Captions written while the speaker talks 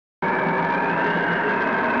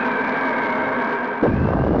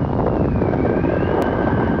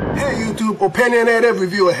YouTube opinionated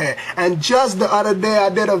reviewer here. And just the other day I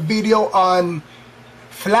did a video on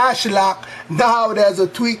flash lock. Now there's a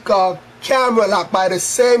tweak called CameraLock by the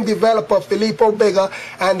same developer, FilippoBiga,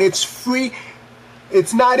 and it's free.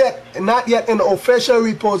 It's not yet in the official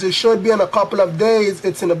repos. It should be in a couple of days.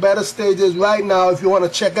 It's in the beta stages right now. If you want to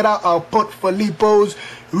check it out, I'll put Filippo's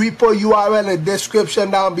repo URL in the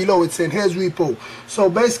description down below. It's in his repo. So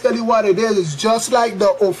basically what it is just like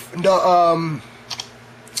the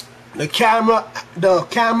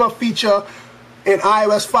camera feature in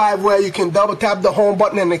iOS 5, where you can double tap the home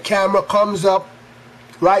button and the camera comes up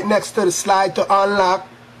right next to the slide to unlock,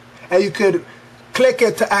 and you could click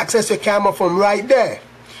it to access your camera from right there.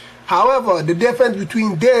 However, the difference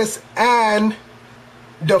between this and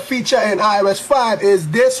the feature in iOS 5 is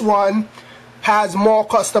this one has more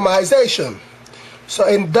customization. So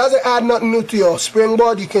it doesn't add nothing new to your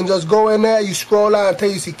springboard. You can just go in there, you scroll down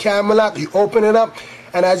until you see CameraLock, you open it up,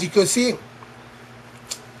 and as you can see,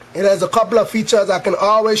 it has a couple of features. I can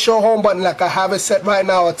always show home button like I have it set right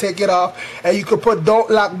now. I'll take it off, and you can put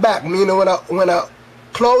don't lock back, meaning when I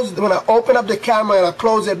open up the camera and I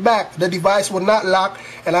close it back, the device will not lock,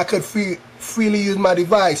 and I could freely use my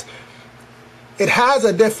device. It has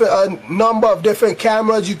a number of different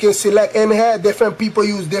cameras you can select in here. Different people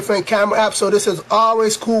use different camera apps, so this is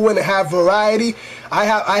always cool when they have variety. I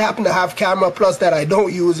happen to have Camera Plus that I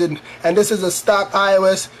don't use it, and this is a stock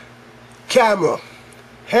iOS camera.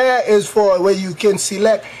 Here is for where you can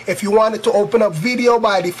select if you wanted to open up video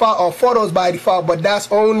by default or photos by default, but that's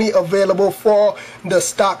only available for the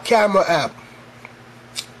stock camera app.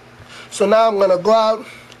 So now I'm gonna go out,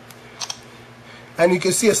 and you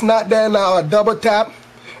can see it's not there now. I double tap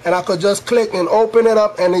and I could just click and open it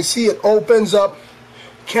up, and you see it opens up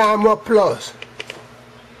Camera Plus.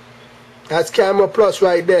 That's Camera Plus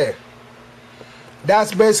right there.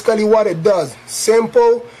 That's basically what it does.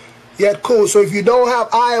 Simple yet cool. So if you don't have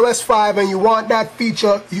iOS 5 and you want that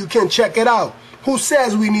feature, you can check it out. Who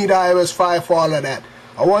says we need iOS 5 for all of that?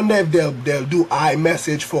 I wonder if they'll do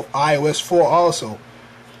iMessage for iOS 4 also.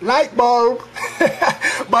 Light bulb.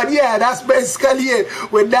 But yeah, that's basically it.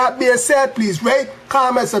 With that being said, please rate,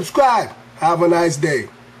 comment, subscribe. Have a nice day.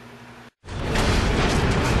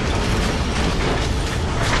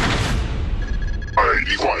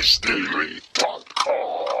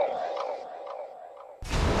 iDeviceDaily.com